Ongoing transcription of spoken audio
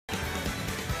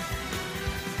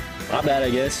My bad, I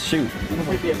guess. Shoot.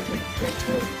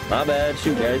 My bad.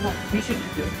 Shoot, guys.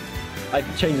 I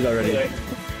changed it already.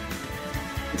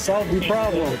 Solve the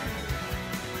problem.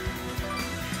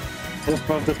 Just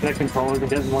both disconnect controllers and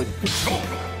get like the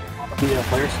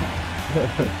players.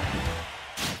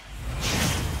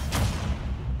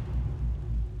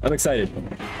 I'm excited.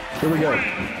 Here we go.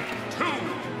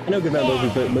 I know good amount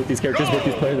of both these characters, both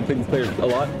these players, and played these players a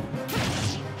lot.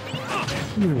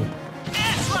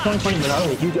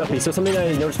 A huge uppy. So something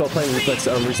I noticed while playing Reflex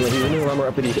recently, he's running a lot more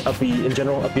uppy in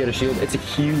general, uppy at a shield. It's a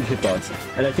huge hitbox,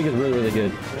 and I think it's really, really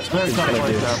good. It's very kind of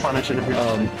like punish it if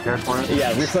you're prepared for it.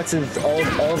 Yeah, Reflexes, all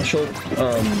the Shulk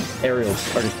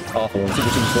aerials are just awful and super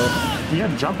slow. You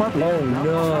had jump up? Oh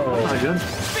no! Not good.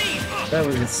 That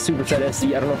was a super set SC.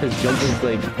 I don't know if his jump was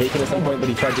like taken at some point, but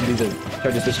he tried to do the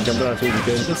special jump on it so he was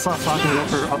good. Just saw Sockem go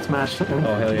for up smash. Oh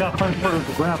hell yeah! You got punched for the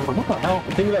grab. I'm like, what the hell?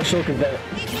 The thing about Shulk is that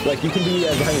like you can be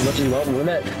behind as much as you want, but when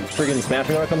that friggin'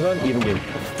 smashing order comes on, even game.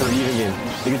 Or even game.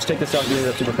 You can just take the stock, do it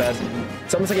up super fast.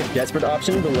 It's almost like a desperate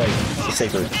option, but like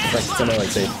safer. Like somehow like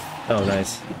safe. Oh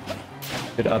nice.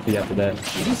 Good uppy after that.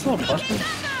 Is he still busted?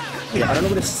 Yeah, I don't know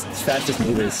what his fastest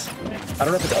move is. I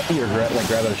don't know if it's uppy or like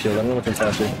grab out of shield. I don't know which one's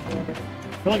faster.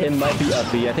 It might be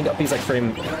uppy. I think uppy's like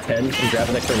frame 10 and grab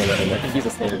is like frame 11. I think he's a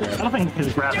standard grab. I don't think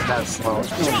his grab is that slow.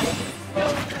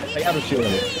 Like out of shield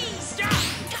in it.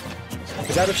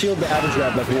 Because out of shield, the average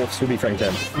grab like Wolf's would be frame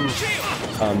 10.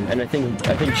 And I think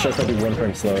Shulk will be 1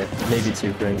 frame slower, maybe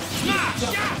 2 frames.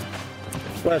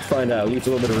 Let's find out. It's a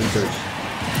little bit of research.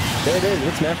 There it is.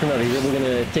 What's Smash Tornado? He's able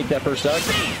to take that first stock.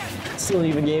 Still an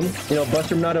even game. You know,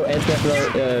 Buster Tornado and Smash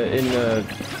Tornado you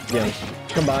know,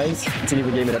 combines. It's an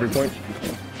even game at every point,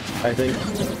 I think.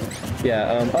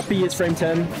 Yeah, uppy is frame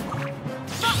 10.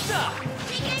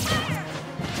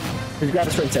 His grab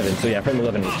is frame 7, so yeah, frame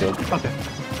 11 is still. Okay.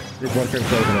 There's 1 frame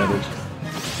slower than average.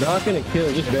 Not gonna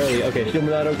kill, just barely. Okay, Shield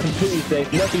Tornado completely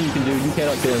safe. Nothing you can do. You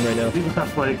cannot kill him right now. You just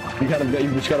have to like. You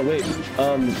just gotta wait.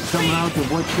 Coming out to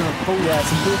avoid stuff. Oh yeah,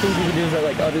 some cool things you can do is that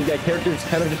like other characters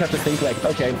kind of just have to think like,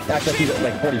 okay, act like he's at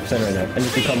like 40% right now, and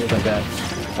just do combos like that.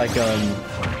 Like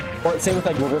or same with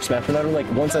like reverse smash. But like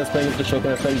once I was playing with the Shulk and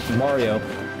I was playing with Mario,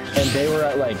 and they were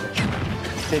at like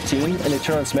 15, and they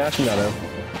turned on Smash Tornado,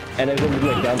 and I was able to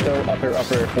do like down throw, upper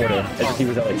forward, as if he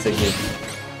was at like 60.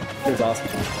 It was awesome.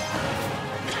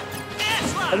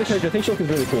 Other character, I think Shulk is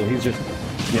really cool. He's just,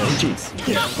 you know, he cheats.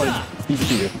 Yeah, like he's a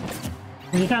cheater.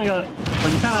 You kind of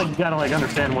gotta like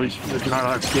understand what you're not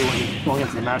allowed to do when you're going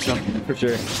into the matchup. For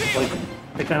sure. Like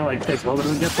it kind of like takes a little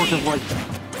bit of guesswork of like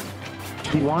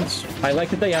he wants. I like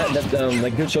that they add that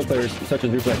like good Shulk players such as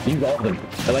Reflex use all of them.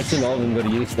 I like seeing all of them go to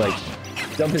use. Like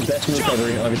jump is best for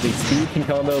recovery. Obviously, speed can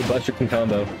combo, Buster can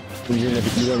combo. When you're in the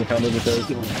combos with those.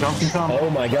 Jump can combo. Oh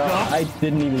my god! Jump. I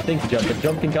didn't even think to jump, but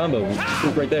jump can combo.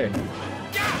 It's right there.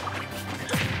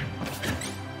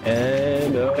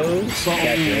 And oh,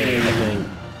 something.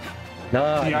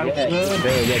 Nah, yeah,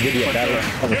 good yet. That was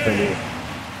almost for me.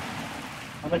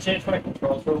 I'm gonna change my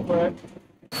controls real quick.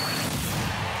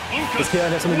 This kid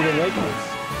has something to do like.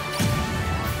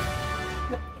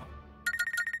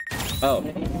 Oh,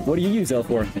 what do you use L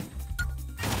for?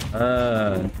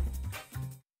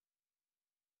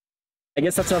 I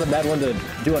guess that's not a bad one to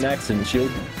do on accident.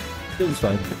 Shield. Shield's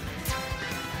fine.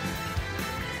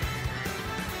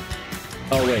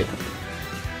 Oh wait,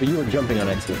 but you were jumping on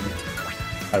accident.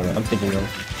 I don't know. I'm thinking wrong.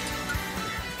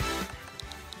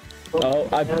 Oh,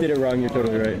 I did it wrong. You're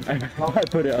totally right. I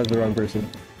put it as the wrong person.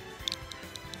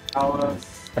 I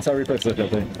saw Reflex left out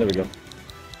there. There we go.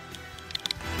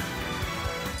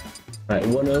 Alright,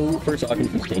 1-0 for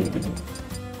Sockem16.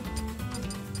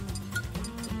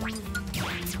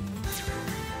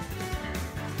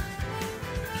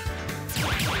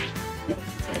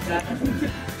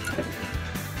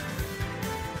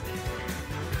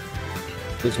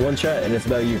 There's one chat and it's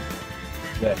about you.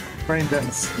 Yeah. Brain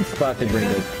dance. Classic brain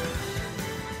dead.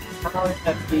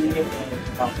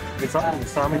 It's on the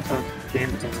Sonic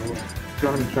game to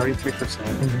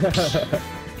 233%.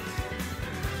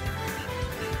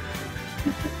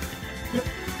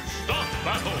 Stop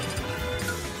battle!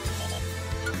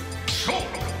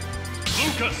 Shulk!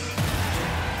 Lucas!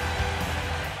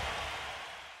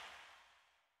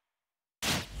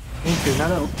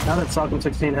 Now that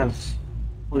Sockem16 has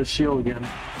his shield again.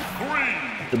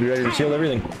 He'll be ready to shield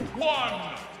everything.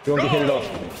 You won't get hit at all.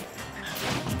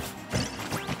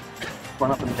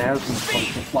 Run up in the air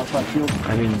and block that shield.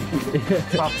 I mean...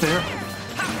 Stop there.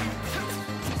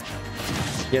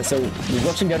 Yeah, so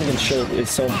rushing down against Shulk is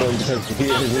so important because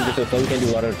his moves are so slow, he can't do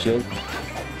a lot out of shield.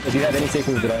 If you have any safe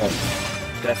moves at all,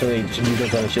 Definitely use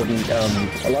those on the shield.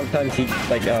 A lot of times he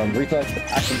like reflex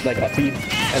actually like up B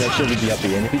and then shield would be up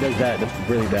B. And if he does that, that's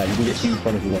really bad. You can get huge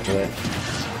punishes off of that.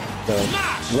 So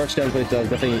rush down play style is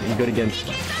definitely good against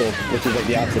both, which is like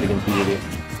the opposite against BDD.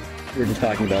 We were just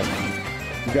talking about.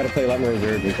 You gotta play a lot more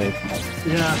reserved, I think.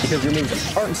 Yeah. Because your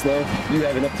moves aren't slow. You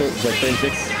have an up tilt like frame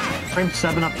 6. Frame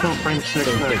 7 up tilt, frame 6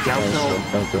 down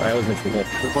tilt. I always mix them up.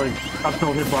 It's like up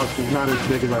tilt hitbox is not as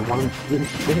big as I want it.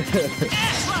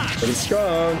 But it's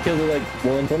strong. Kills it like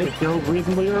 120. It kills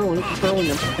reasonably early.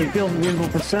 It kills reasonable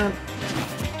percent.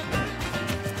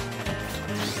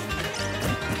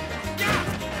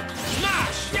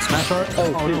 Smash art? Oh,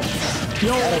 no.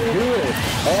 Yo! Gotta do it!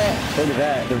 Oh, look at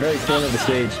that. The very corner of the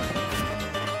stage.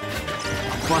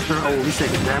 Flusher, oh, he's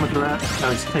taking damage for that.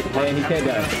 No, he's taking Man, he can't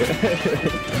die.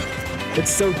 It's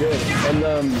so good. And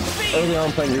early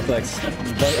on playing Reflex,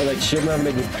 like Shield Mount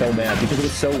made me so mad because it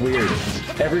was so weird.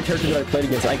 Every character that I played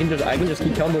against, I can just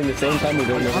keep comboing the same combo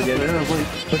over and over again.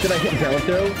 But then I hit down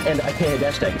throw and I can't hit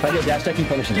dash attack. If I get dash attack, he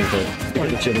punishes me for it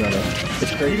because of Shield Mount.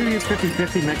 It's crazy. You use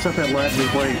 50-50 mix up that ledge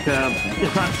is like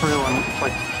it's not true on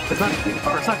like it's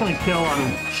not going to kill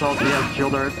on Shulk. He has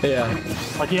shield art. Yeah.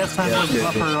 Like he has time to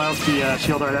buffer out the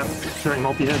shield art during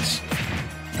multi hits.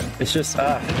 It's just,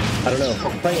 I don't know.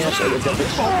 Playing Ash, it's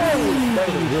definitely, oh, that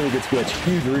was a really good switch.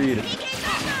 Huge read.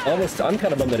 Almost, I'm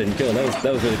kind of bummed I didn't kill him.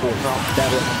 That was really cool. That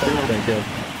didn't kill.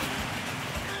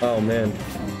 Oh, man.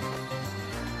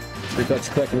 Reflex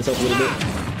collecting himself a little bit.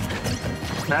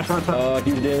 Smash art. Oh,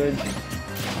 huge damage.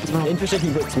 Interesting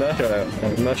he put Smash Art out.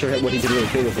 I'm not sure what he could really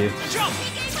kill with you.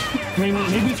 I mean,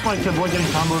 maybe it's like to avoid getting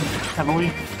comboed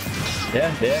heavily.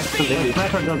 Yeah, maybe.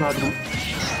 Smash art does not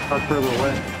for a little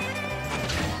way.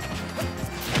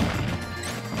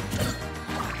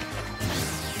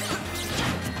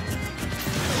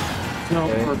 No,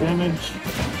 for damage.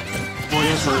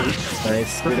 More for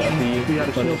nice. Good up B. We got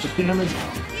a shield for damage.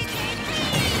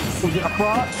 We get a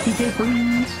prot. PK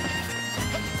freeze.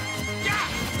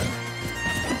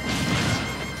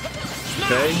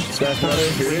 Okay, Smash Auto,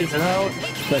 here it is.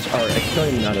 Smash Art. I can tell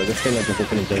you Auto. This thing like the whole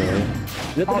finish anyway.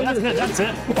 Oh, that's it. That's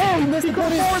it. Oh, he missed the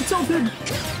corner. Forward tilted.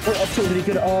 Or up tilted. He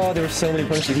could. Oh, there were so many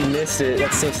punishes. He missed it.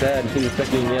 That's so sad. He was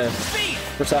expecting, yeah.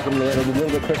 For Sockem to land a little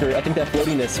bit quicker. I think that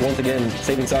floatiness, once again,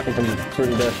 saving Sockem from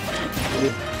certain death.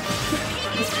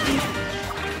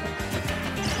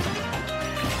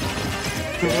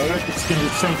 It's going to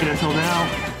sink it until now.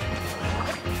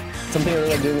 Something I really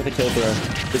like doing with a kill throw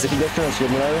is if you go for a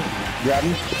shield Monado, grab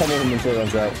him, pummel him until it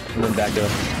runs out, and then back up.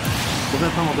 But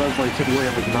that pummel does like take away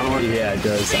everything, not like yeah, it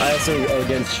does. I also,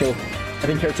 against Shulk, I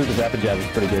think characters with rapid jab is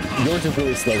pretty good. Yours is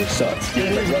really slow, which sucks.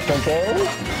 Yeah, like rush on forward.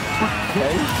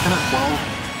 Okay. And at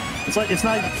 12. It's like, it's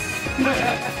not...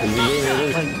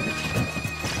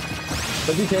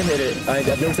 But you can hit it. I've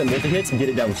noticed that multi-hits can get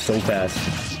it down so fast.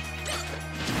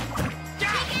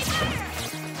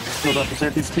 Build up the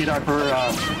safety speed out for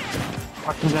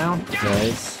knocking down.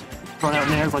 Nice. Throwing out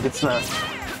nairs like it's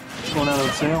going out of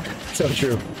the sail. So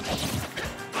true.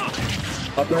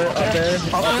 Up there, up there,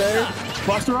 up there.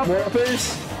 Buster up. More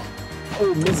uppers.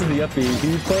 Oh, misses the up B.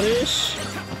 Huge punish.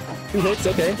 2 hits,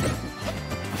 okay.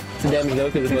 Some damage though,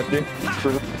 because it's Buster.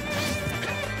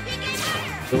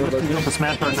 He's going for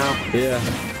smash right now. Yeah.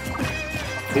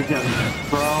 He's getting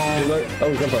thrown.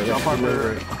 Oh, jump art. Jump art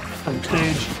on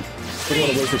stage. I don't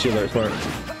want to waste the shield art, smart.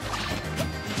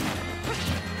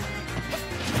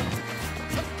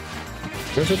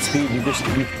 There's what speed, you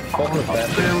fall from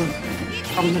faster.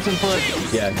 Probably missing for it.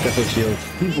 Yeah, definitely shield.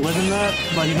 He's living that,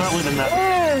 but he's not living that. Oh!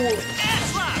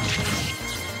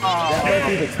 That might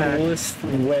be the coolest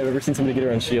way I've ever seen somebody get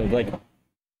around shield. Like, I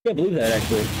can't believe that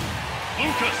actually.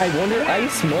 I wonder,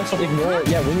 ice must ignore,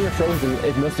 yeah, when you're frozen,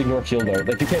 it must ignore shield art.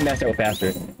 Like, you can't max out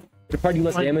faster. It'll probably do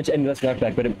less damage and less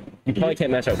knockback, but you probably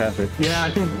can't match out faster. Yeah,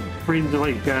 I think freeze are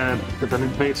like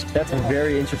defending base. That's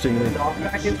very interesting to me.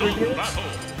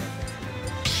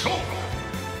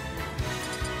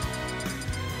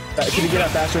 Could you get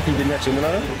out faster if you didn't have Shield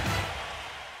Monado?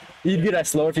 You'd get out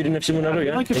slower if you didn't have Shield Monado,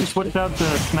 yeah? I like if you switched out to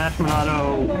Smash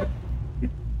Monado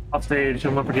off stage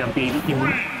and went for jump beat,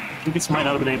 you just might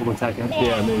not have been able to attack him.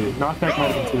 Yeah, maybe. Knockback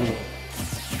might have been too.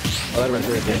 Oh, that right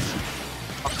there.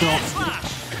 Up tilt.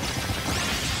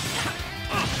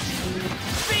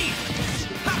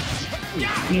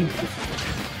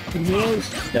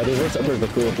 Yeah, those works uppers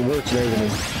look cool. The works and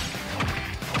everything.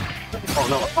 Oh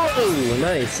no. Oh,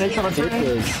 nice. Take on a turn.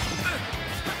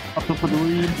 Up for the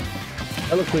lead.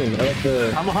 I look clean. I like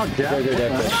the... I'm a hug, yeah.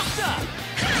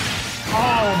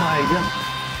 Oh my god.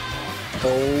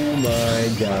 Oh my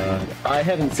god. I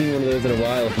haven't seen one of those in a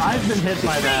while. I've been hit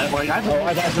by that. Like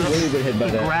I've actually really been hit by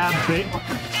that. Grab bait.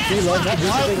 He loves that.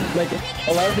 Like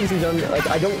a lot of things he's done. Like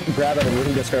I don't grab at him when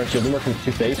he does Scarlet Shield. I'm working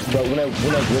two face. But when I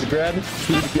would grab,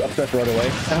 he would be up smash right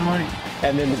away.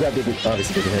 And then the grab didn't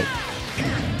obviously didn't hit.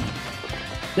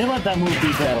 They let that move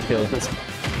be That'll kill.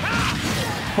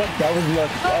 But that was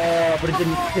luck. Oh, but it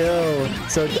didn't kill.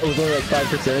 So it was only like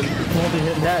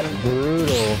 5%. That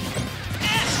brutal.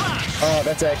 Oh,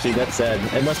 that's sad.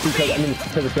 It must be because, I mean,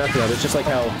 because it's not it's just like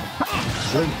how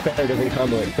Link Fair doesn't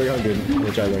combo at 300,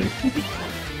 which I learned.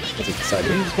 That's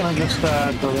exciting. He's gonna just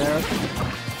go there.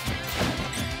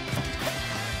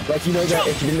 Like, you know that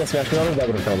if you didn't have Smash Controller, that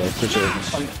would have combo, for sure.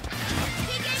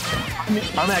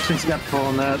 I'm actually skeptical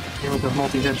on that, even with the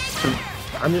multi-hits.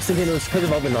 I'm just thinking it was because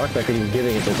of all the knockback that he was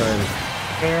giving at the time.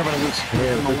 Yeah, but it was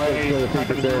away. Not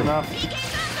gonna do enough.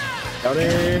 Down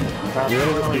there. A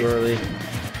little bit too early.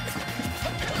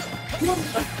 I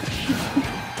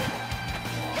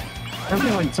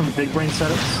think like some big brain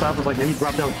setup stuff was like maybe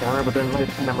drop down counter, but then like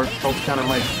remember health counter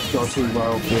might go too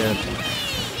low. Yeah.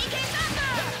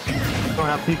 Throwing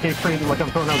out PK frame like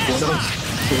I'm throwing out Gordons.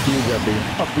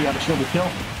 Up the out of shield to kill.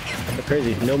 That's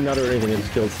crazy. No matter or anything, it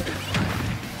just kills.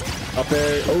 Up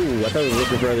there. Oh, I thought we were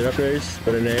looking for other up airs,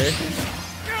 but in there.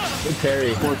 Good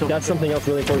parry. That's something else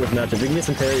really important with matchups. We can get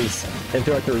some parries and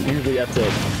throw out the usually F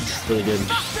tilt. Really good.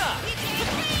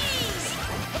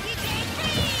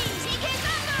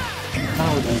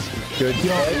 Good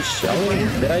catch.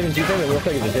 Did I even do that? It looked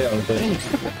like it was a hit, honestly.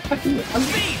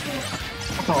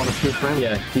 I'll call it a good friend.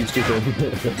 Yeah, he's stupid.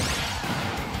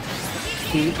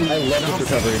 I love this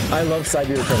recovery. I love side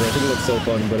B recovery. I think it looks so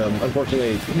fun, but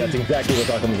unfortunately, that's exactly what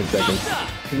Sockem was expecting.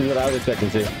 This is what I was expecting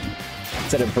too.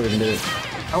 Set it before we even did it.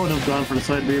 I would have gone for the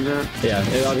side B there. Yeah,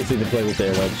 and obviously the play was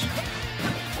there, ledge.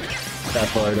 That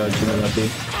far dodge should not be.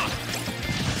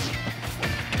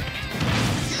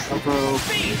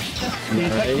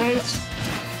 Nice.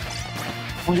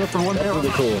 We go for one there. That's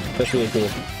really cool. That's really cool.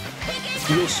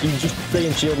 You just stay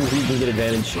in shield and you can get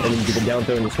advantage, and then you get the down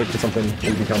throw and you switch to something and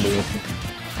you can combo with.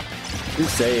 Too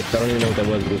safe. I don't even know what that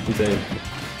was, but it's too safe.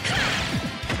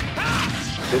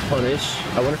 Good punish.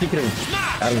 I wonder if he could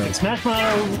have. I don't know. Smash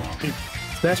Motto.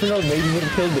 Smash Motto maybe would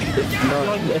have killed, but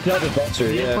if not the Vulture,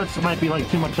 The yeah. inputs might be like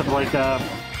too much of like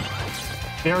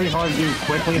very hard to do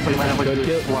quickly, so you might have like Good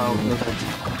kill. Wow.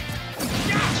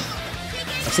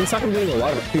 I've seen Sockem doing a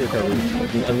lot of fear recovery,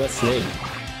 unless Snake.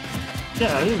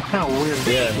 Yeah, it is kind of weird.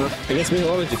 Yeah, I guess maybe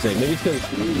always just Snake. Maybe it's because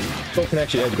Shulk can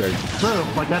actually edge guard. True,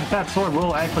 like that fat sword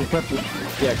will actually clip it.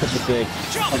 Yeah, clip the Snake.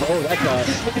 Oh, that caught.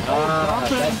 Ah,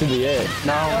 that should be it.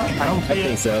 No, I don't I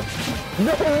think so.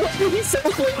 No, he's so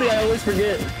quickly, I always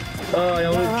forget. Oh, I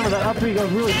always... remember that up three goes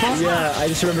really fast. Yeah, I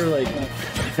just remember, like,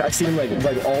 I've seen him, like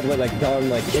all the way, like, down,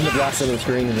 like, in the blast on the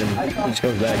screen, and then he just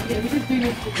goes back. But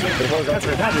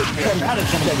that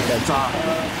is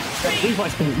these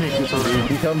like things make this over.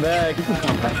 you come back.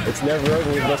 It's never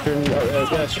over with Western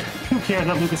Smash. Who cares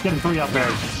that Lucas getting 3 up there?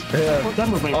 Yeah. That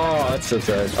was like, Oh, that's so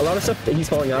sad. A lot of stuff that he's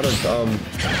falling out of,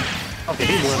 okay,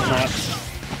 he's winning that.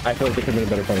 I feel like it could have been a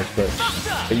better punish, but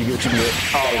you get what you get.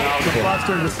 Oh, no, the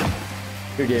Buster just...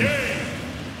 Good game.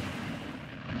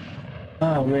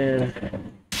 Oh, man.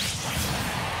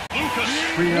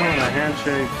 3-0 and a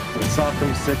handshake with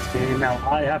Sockem16. Now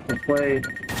I have to play...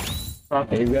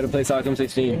 Hey, we gotta play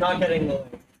Sockem16. You're not getting the...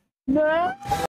 No!